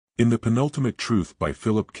In The Penultimate Truth by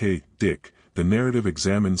Philip K. Dick, the narrative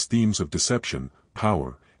examines themes of deception,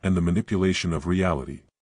 power, and the manipulation of reality.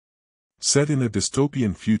 Set in a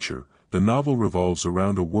dystopian future, the novel revolves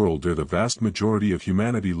around a world where the vast majority of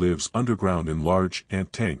humanity lives underground in large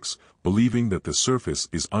ant tanks, believing that the surface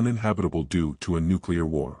is uninhabitable due to a nuclear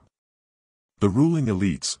war. The ruling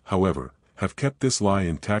elites, however, have kept this lie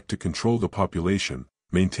intact to control the population,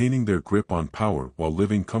 maintaining their grip on power while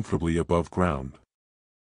living comfortably above ground.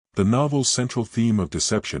 The novel's central theme of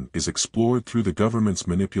deception is explored through the government's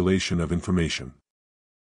manipulation of information.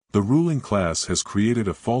 The ruling class has created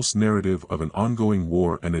a false narrative of an ongoing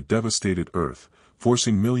war and a devastated Earth,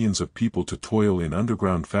 forcing millions of people to toil in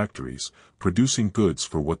underground factories, producing goods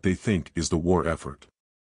for what they think is the war effort.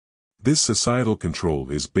 This societal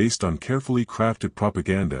control is based on carefully crafted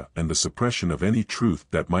propaganda and the suppression of any truth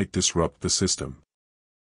that might disrupt the system.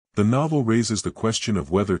 The novel raises the question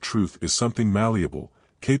of whether truth is something malleable,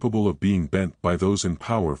 capable of being bent by those in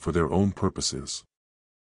power for their own purposes.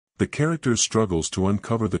 The characters' struggles to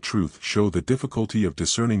uncover the truth show the difficulty of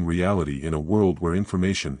discerning reality in a world where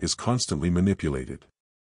information is constantly manipulated.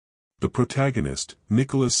 The protagonist,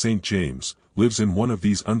 Nicholas St. James, lives in one of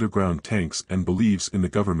these underground tanks and believes in the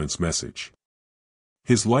government's message.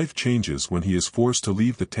 His life changes when he is forced to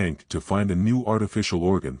leave the tank to find a new artificial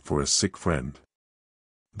organ for a sick friend.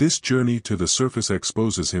 This journey to the surface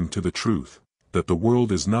exposes him to the truth, that the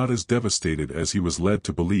world is not as devastated as he was led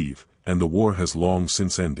to believe, and the war has long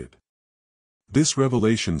since ended. This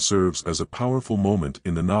revelation serves as a powerful moment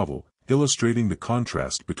in the novel, illustrating the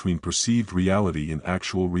contrast between perceived reality and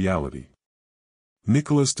actual reality.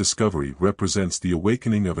 Nicholas' discovery represents the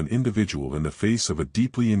awakening of an individual in the face of a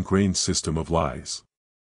deeply ingrained system of lies.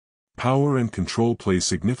 Power and control play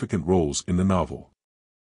significant roles in the novel.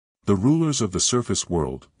 The rulers of the surface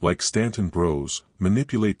world, like Stanton Brose,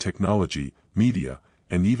 manipulate technology, media,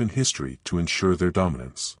 and even history to ensure their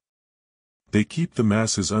dominance. They keep the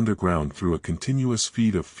masses underground through a continuous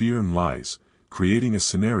feed of fear and lies, creating a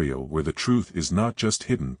scenario where the truth is not just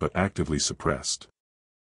hidden but actively suppressed.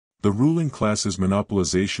 The ruling class's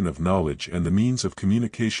monopolization of knowledge and the means of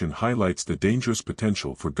communication highlights the dangerous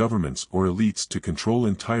potential for governments or elites to control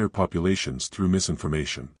entire populations through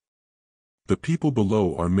misinformation. The people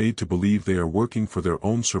below are made to believe they are working for their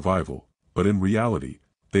own survival, but in reality,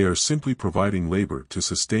 they are simply providing labor to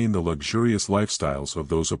sustain the luxurious lifestyles of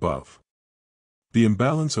those above. The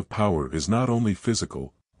imbalance of power is not only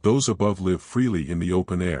physical, those above live freely in the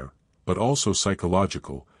open air, but also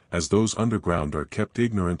psychological, as those underground are kept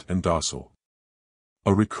ignorant and docile.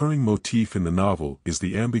 A recurring motif in the novel is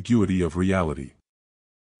the ambiguity of reality.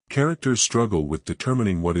 Characters struggle with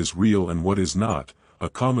determining what is real and what is not, a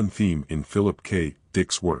common theme in Philip K.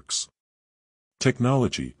 Dick's works.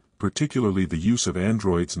 Technology, particularly the use of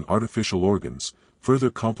androids and artificial organs,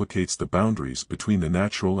 further complicates the boundaries between the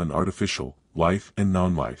natural and artificial, life and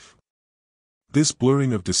non-life. This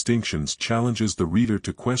blurring of distinctions challenges the reader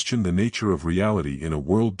to question the nature of reality in a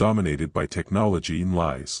world dominated by technology and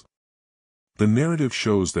lies. The narrative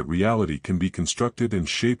shows that reality can be constructed and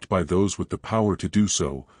shaped by those with the power to do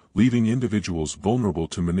so, leaving individuals vulnerable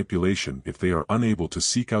to manipulation if they are unable to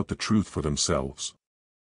seek out the truth for themselves.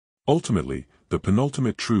 Ultimately, The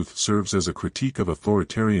Penultimate Truth serves as a critique of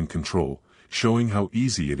authoritarian control, showing how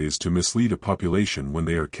easy it is to mislead a population when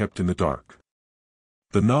they are kept in the dark.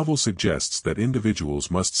 The novel suggests that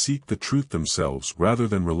individuals must seek the truth themselves rather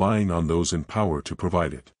than relying on those in power to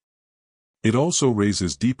provide it. It also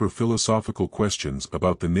raises deeper philosophical questions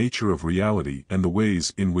about the nature of reality and the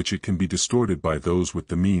ways in which it can be distorted by those with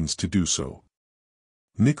the means to do so.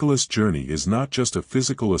 Nicholas' journey is not just a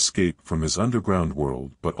physical escape from his underground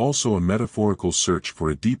world but also a metaphorical search for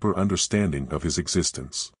a deeper understanding of his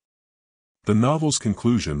existence. The novel's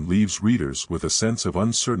conclusion leaves readers with a sense of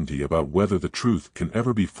uncertainty about whether the truth can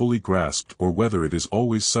ever be fully grasped or whether it is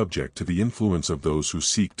always subject to the influence of those who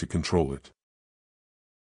seek to control it.